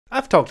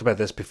I've talked about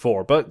this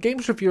before, but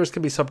games reviewers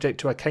can be subject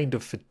to a kind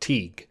of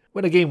fatigue,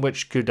 when a game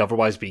which could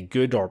otherwise be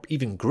good or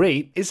even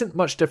great isn't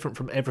much different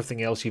from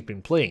everything else you've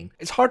been playing.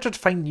 It's harder to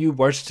find new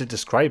words to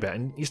describe it,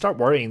 and you start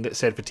worrying that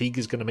said fatigue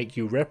is going to make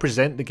you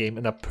represent the game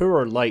in a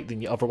poorer light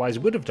than you otherwise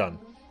would have done.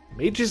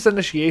 Mage's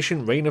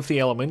Initiation Reign of the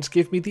Elements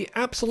gave me the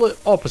absolute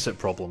opposite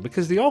problem,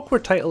 because the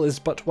awkward title is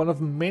but one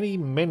of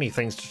many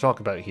things to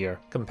talk about here.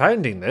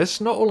 Compounding this,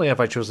 not only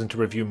have I chosen to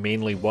review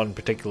mainly one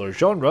particular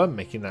genre,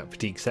 making that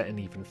fatigue set in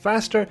even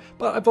faster,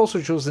 but I've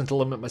also chosen to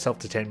limit myself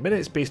to 10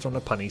 minutes based on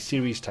a punny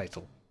series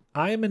title.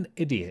 I am an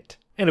idiot.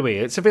 Anyway,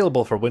 it's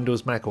available for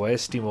Windows,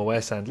 macOS,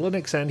 SteamOS and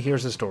Linux, and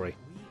here's the story.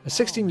 A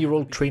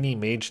 16-year-old trainee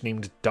mage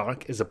named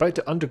Dark is about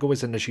to undergo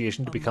his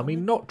initiation to become a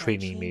not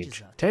trainee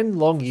mage. 10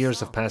 long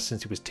years have passed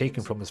since he was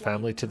taken from his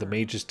family to the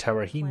mage's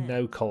tower he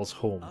now calls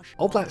home.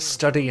 All that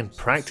study and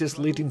practice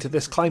leading to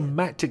this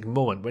climactic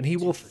moment when he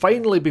will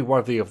finally be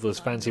worthy of those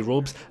fancy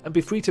robes and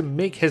be free to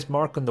make his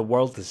mark on the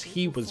world as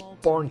he was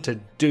born to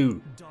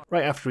do.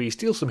 Right after he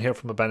steals some hair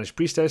from a banished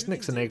priestess,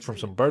 nicks an egg from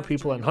some bird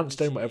people and hunts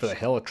down whatever the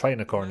hell a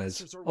trinicorn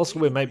is.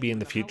 Also, it might be in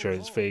the future,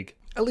 it's vague.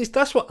 At least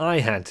that's what I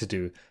had to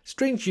do.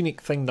 Strange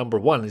unique thing number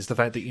one is the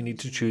fact that you need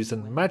to choose a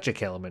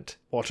magic element.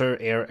 Water,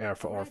 air,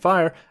 earth or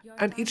fire,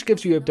 and each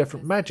gives you a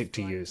different magic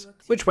to use.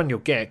 Which one you'll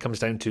get comes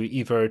down to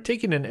either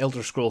taking an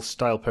Elder Scrolls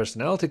style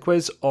personality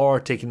quiz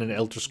or taking an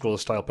Elder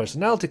Scrolls style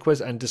personality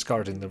quiz and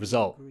discarding the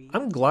result.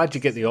 I'm glad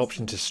you get the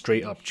option to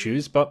straight up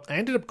choose, but I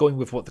ended up going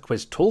with what the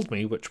quiz told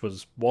me, which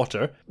was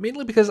water,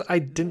 mainly because I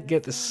didn't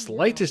get the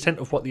slightest hint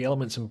of what the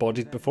elements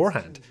embodied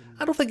beforehand.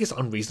 I don't think it's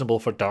unreasonable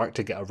for Dark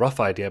to get a rough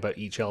idea about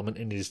each element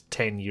in his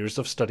 10 years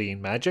of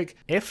studying magic,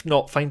 if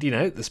not finding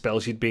out the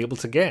spells you'd be able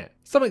to get.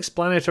 Some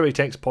explanatory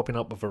text popping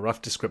up with a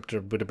rough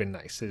descriptor would have been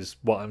nice, is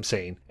what I'm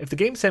saying. If the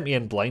game sent me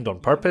in blind on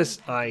purpose,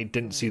 I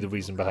didn't see the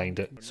reason behind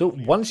it. So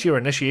once you're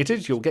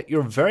initiated, you'll get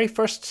your very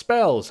first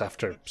spells,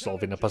 after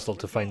solving a puzzle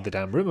to find the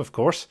damn room of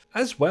course,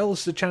 as well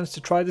as the chance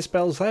to try the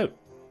spells out.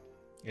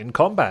 In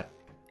combat.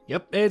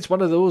 Yep, it's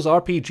one of those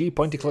RPG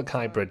point-and-click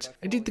hybrids.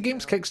 Indeed, the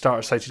game's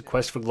Kickstarter cited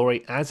Quest for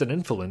Glory as an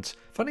influence.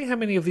 Funny how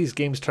many of these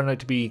games turn out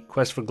to be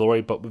Quest for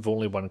Glory but with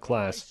only one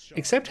class.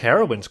 Except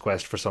Heroine's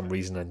Quest for some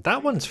reason, and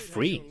that one's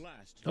free.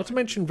 Not to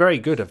mention very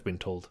good, I've been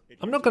told.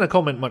 I'm not going to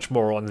comment much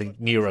more on the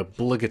near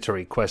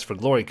obligatory Quest for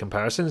Glory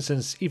comparison,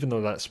 since even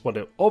though that's what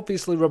it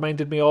obviously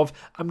reminded me of,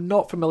 I'm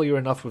not familiar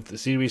enough with the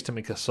series to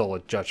make a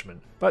solid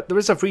judgment. But there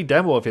is a free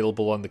demo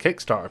available on the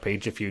Kickstarter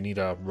page if you need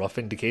a rough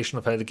indication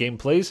of how the game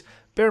plays.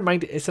 Bear in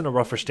mind it's in a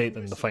rougher state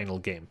than the final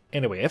game.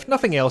 Anyway, if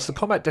nothing else, the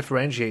combat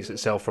differentiates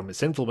itself from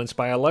its influence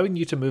by allowing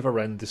you to move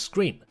around the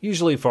screen.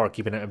 Usually for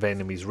keeping out of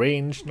enemies'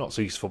 range, not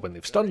so useful when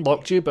they've stun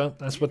locked you, but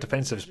that's what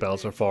defensive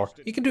spells are for.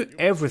 You can do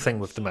everything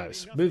with the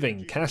mouse,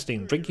 moving,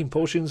 casting, drinking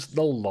potions,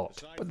 the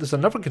lot. But there's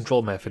another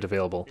control method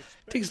available.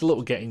 It takes a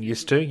little getting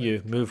used to.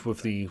 You move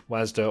with the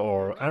WASD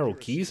or arrow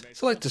keys,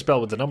 select a spell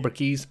with the number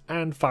keys,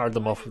 and fire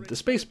them off with the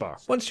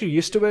spacebar. Once you're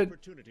used to it,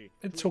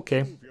 it's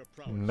okay.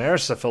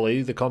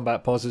 Mercifully, the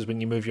combat pauses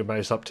when you move your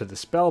mouse up to the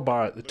spell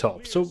bar at the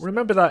top, so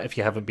remember that if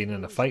you haven't been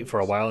in a fight for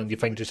a while and you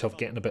find yourself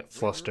getting a bit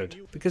flustered.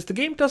 Because the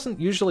game doesn't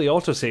usually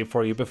autosave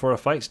for you before a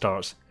fight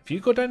starts. If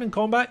you go down in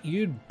combat,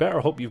 you'd better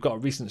hope you've got a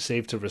recent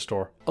save to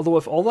restore. Although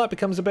if all that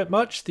becomes a bit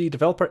much, the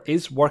developer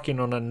is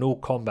working on a no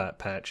combat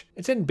patch.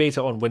 It's in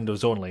beta on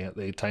Windows only at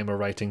the time of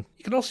writing.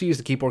 You can also use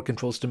the keyboard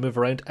controls to move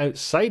around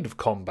outside of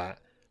combat,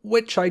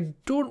 which I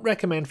don't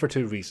recommend for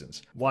two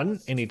reasons.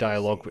 One, any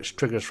dialogue which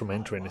triggers from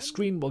entering a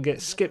screen will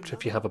get skipped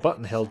if you have a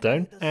button held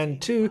down,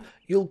 and two,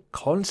 you'll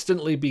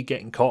constantly be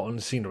getting caught on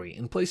scenery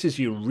in places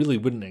you really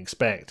wouldn't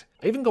expect.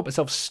 I even got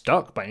myself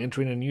stuck by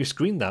entering a new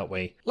screen that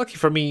way. Lucky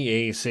for me,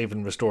 a save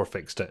and restore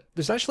fixed it.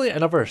 There's actually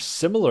another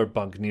similar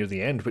bug near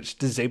the end which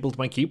disabled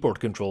my keyboard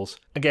controls.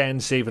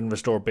 Again, save and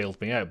restore bailed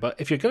me out, but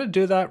if you're going to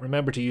do that,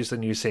 remember to use the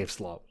new save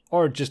slot.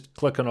 Or just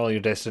click on all your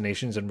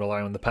destinations and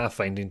rely on the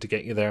pathfinding to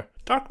get you there.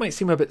 Dark might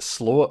seem a bit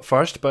slow at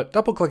first, but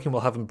double clicking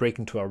will have him break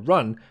into a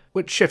run,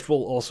 which shift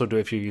will also do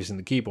if you're using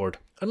the keyboard.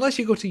 Unless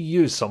you go to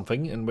use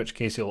something, in which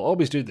case you'll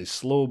always do the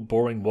slow,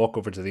 boring walk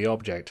over to the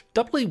object.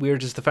 Doubly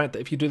weird is the fact that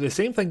if you do the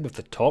same thing with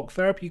the talk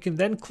verb, you can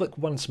then click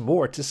once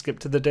more to skip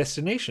to the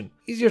destination.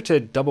 Easier to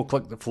double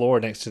click the floor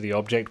next to the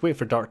object, wait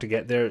for Dark to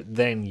get there,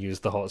 then use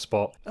the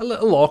hotspot. A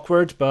little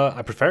awkward, but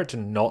I prefer it to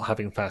not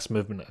having fast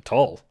movement at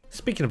all.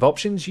 Speaking of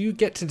options, you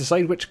get to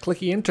decide which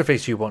clicky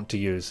interface you want to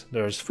use.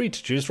 There's three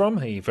to choose from: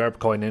 a verb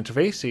coin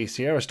interface, a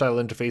Sierra style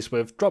interface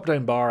with drop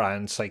down bar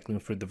and cycling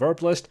through the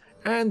verb list,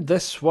 and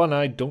this one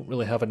I don't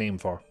really have a name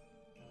for.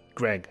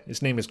 Greg.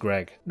 His name is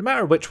Greg. No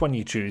matter which one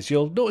you choose,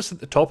 you'll notice at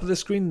the top of the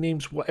screen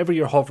names whatever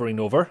you're hovering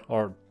over,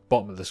 or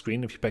bottom of the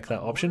screen if you pick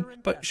that option,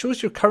 but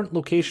shows your current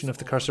location if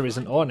the cursor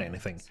isn't on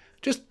anything.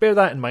 Just bear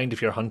that in mind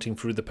if you're hunting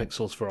through the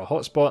pixels for a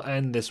hotspot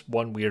and this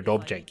one weird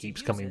object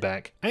keeps coming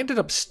back. I ended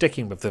up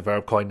sticking with the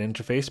verb coin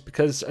interface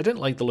because I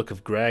didn't like the look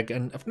of Greg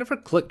and I've never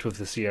clicked with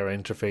the Sierra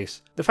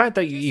interface. The fact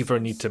that you either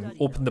need to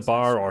open the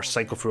bar or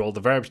cycle through all the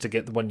verbs to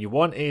get the one you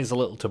want is a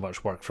little too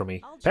much work for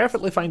me.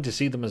 Perfectly fine to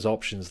see them as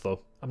options though.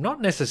 I'm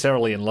not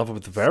necessarily in love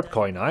with the verb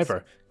coin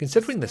either.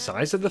 Considering the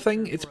size of the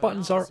thing, its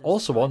buttons are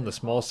also on the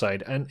small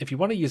side, and if you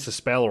want to use a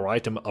spell or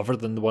item other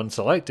than the one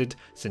selected,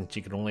 since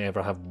you can only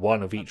ever have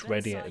one of each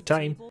ready at a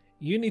time,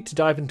 you need to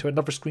dive into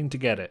another screen to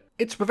get it.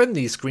 It's within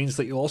these screens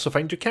that you'll also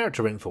find your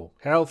character info,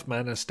 health,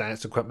 mana,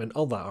 stats, equipment,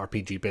 all that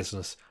RPG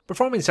business.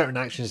 Performing certain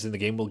actions in the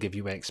game will give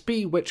you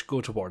XP, which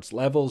go towards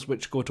levels,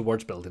 which go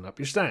towards building up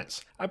your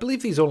stats. I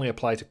believe these only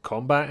apply to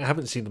combat, I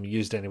haven't seen them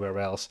used anywhere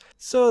else,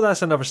 so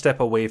that's another step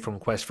away from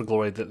Quest for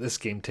Glory that this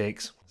game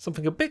takes.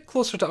 Something a bit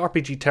closer to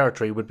RPG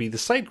territory would be the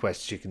side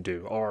quests you can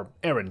do, or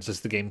errands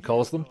as the game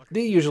calls them.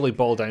 They usually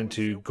boil down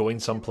to going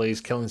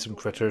someplace, killing some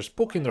critters,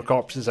 poking their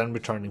corpses and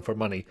returning for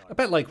money. A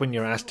bit like when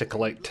you're asked to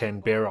collect 10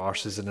 bear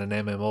arses in an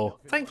MMO.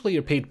 Thankfully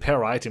you're paid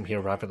per item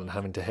here rather than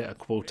having to hit a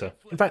quota.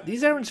 In fact,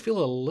 these errands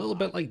feel a little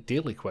bit like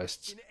daily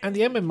quests. And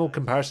the MMO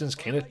comparisons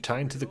kind of tie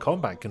into the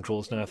combat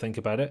controls now I think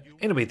about it.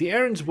 Anyway, the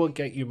errands will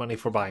get you money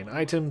for buying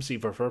items,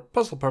 either for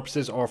puzzle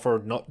purposes or for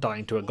not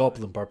dying to a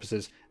goblin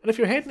purposes. And if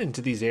you're heading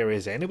into these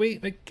areas anyway,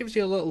 it gives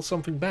you a little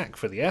something back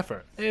for the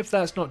effort. If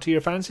that's not to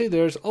your fancy,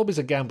 there's always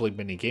a gambling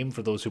minigame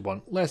for those who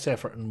want less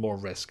effort and more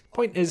risk.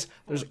 Point is,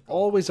 there's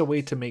always a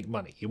way to make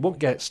money, you won't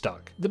get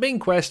stuck. The main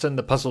quest and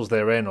the puzzles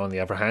therein, on the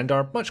other hand,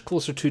 are much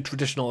closer to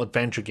traditional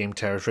adventure game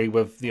territory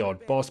with the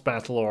odd boss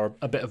battle or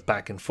a bit of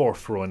back and forth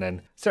thrown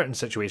in. Certain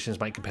situations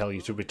might compel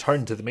you to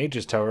return to the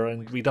Mage's Tower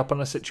and read up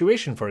on a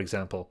situation, for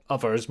example.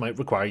 Others might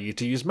require you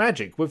to use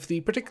magic, with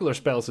the particular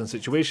spells and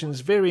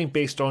situations varying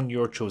based on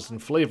your chosen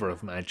flavour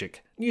of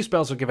magic. New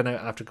spells are given out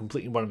after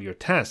completing one of your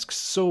tasks,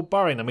 so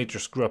barring a major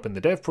screw up in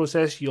the dev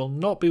process, you'll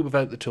not be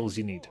without the tools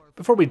you need.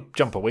 Before we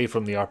jump away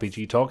from the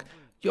RPG talk,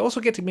 you also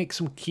get to make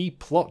some key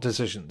plot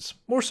decisions,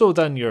 more so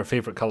than your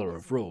favourite colour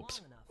of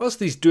robes. Whilst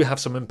these do have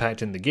some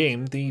impact in the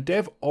game, the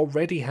dev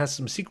already has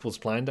some sequels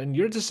planned and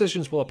your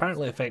decisions will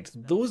apparently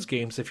affect those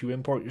games if you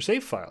import your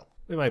save file.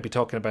 We might be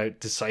talking about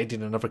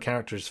deciding another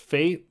character's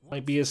fate,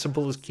 might be as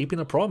simple as keeping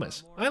a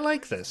promise. I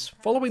like this.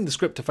 Following the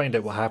script to find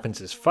out what happens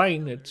is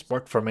fine, it's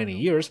worked for many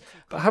years,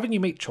 but having you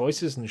make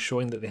choices and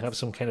showing that they have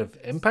some kind of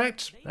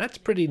impact, that's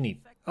pretty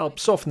neat. I'll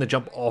soften the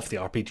jump off the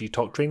RPG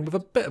talk train with a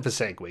bit of a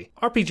segue.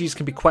 RPGs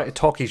can be quite a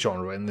talky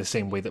genre in the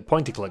same way that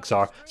point and clicks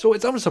are, so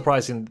it's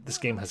unsurprising that this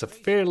game has a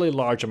fairly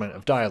large amount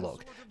of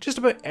dialogue. Just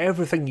about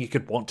everything you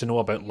could want to know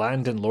about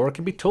land and lore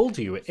can be told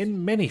to you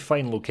in many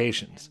fine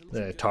locations.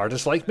 The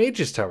TARDIS-like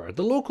Mage's Tower,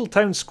 the local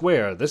town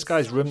square, this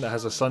guy's room that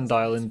has a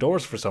sundial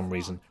indoors for some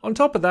reason. On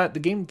top of that, the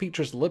game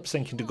features lip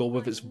syncing to go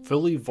with its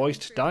fully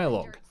voiced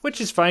dialogue.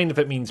 Which is fine if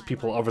it means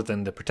people other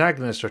than the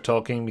protagonist are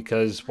talking,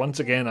 because once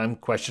again I'm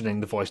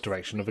questioning the voice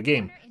direction of a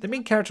game. The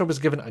main character was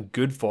given a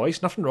good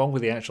voice, nothing wrong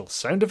with the actual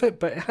sound of it,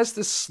 but it has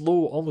this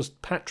slow,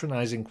 almost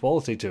patronising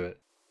quality to it.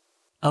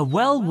 A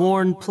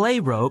well-worn play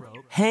rope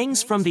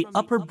hangs from the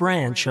upper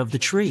branch of the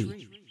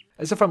tree.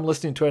 As if I'm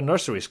listening to a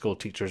nursery school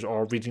teacher's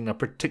or reading a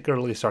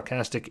particularly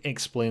sarcastic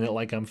explain it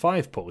like I'm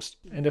 5 post.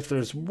 And if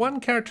there's one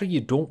character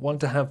you don't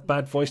want to have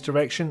bad voice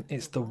direction,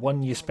 it's the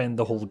one you spend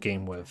the whole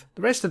game with.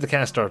 The rest of the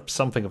cast are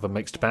something of a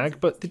mixed bag,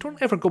 but they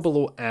don't ever go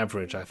below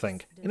average, I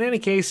think. In any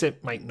case,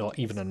 it might not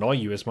even annoy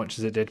you as much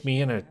as it did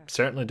me, and I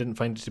certainly didn't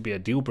find it to be a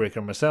deal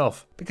breaker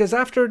myself. Because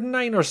after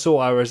 9 or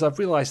so hours, I've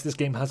realised this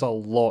game has a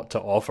lot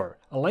to offer.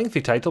 A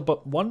lengthy title,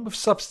 but one with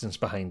substance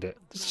behind it.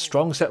 There's a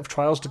strong set of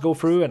trials to go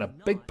through and a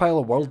big pile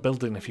of world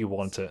building if you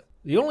want it.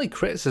 The only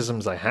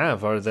criticisms I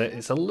have are that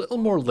it's a little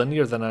more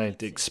linear than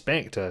I'd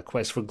expect a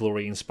Quest for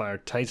Glory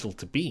inspired title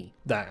to be.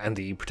 That and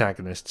the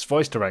protagonist's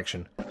voice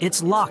direction.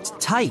 It's locked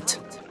tight.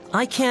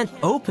 I can't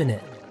open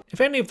it. If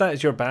any of that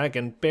is your bag,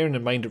 and bearing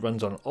in mind it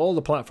runs on all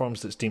the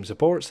platforms that Steam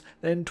supports,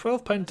 then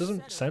 £12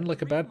 doesn't sound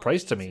like a bad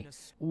price to me,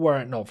 were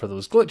it not for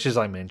those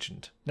glitches I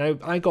mentioned. Now,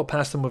 I got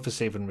past them with a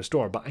save and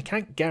restore, but I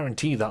can't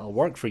guarantee that'll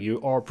work for you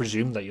or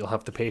presume that you'll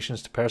have the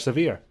patience to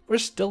persevere. We're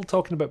still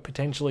talking about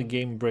potentially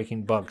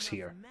game-breaking bugs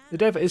here. The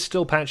dev is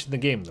still patching the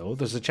game though,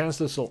 there's a chance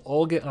this will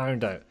all get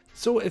ironed out.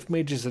 So if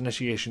Mage's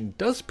Initiation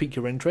does pique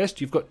your interest,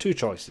 you've got 2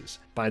 choices.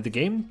 Buy the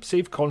game,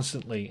 save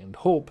constantly and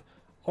hope,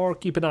 or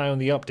keep an eye on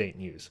the update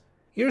news.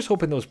 Here's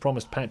hoping those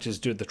promised patches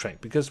do the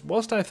trick, because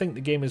whilst I think the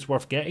game is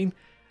worth getting,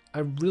 I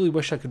really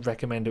wish I could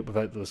recommend it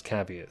without those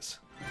caveats.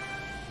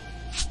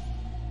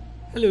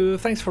 Hello,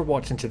 thanks for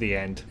watching to the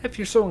end. If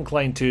you're so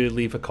inclined to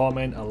leave a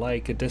comment, a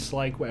like, a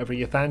dislike, whatever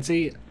you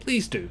fancy,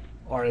 please do.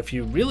 Or if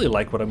you really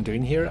like what I'm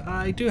doing here,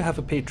 I do have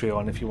a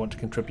Patreon if you want to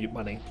contribute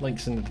money,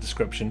 links in the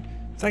description.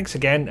 Thanks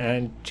again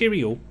and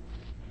cheerio.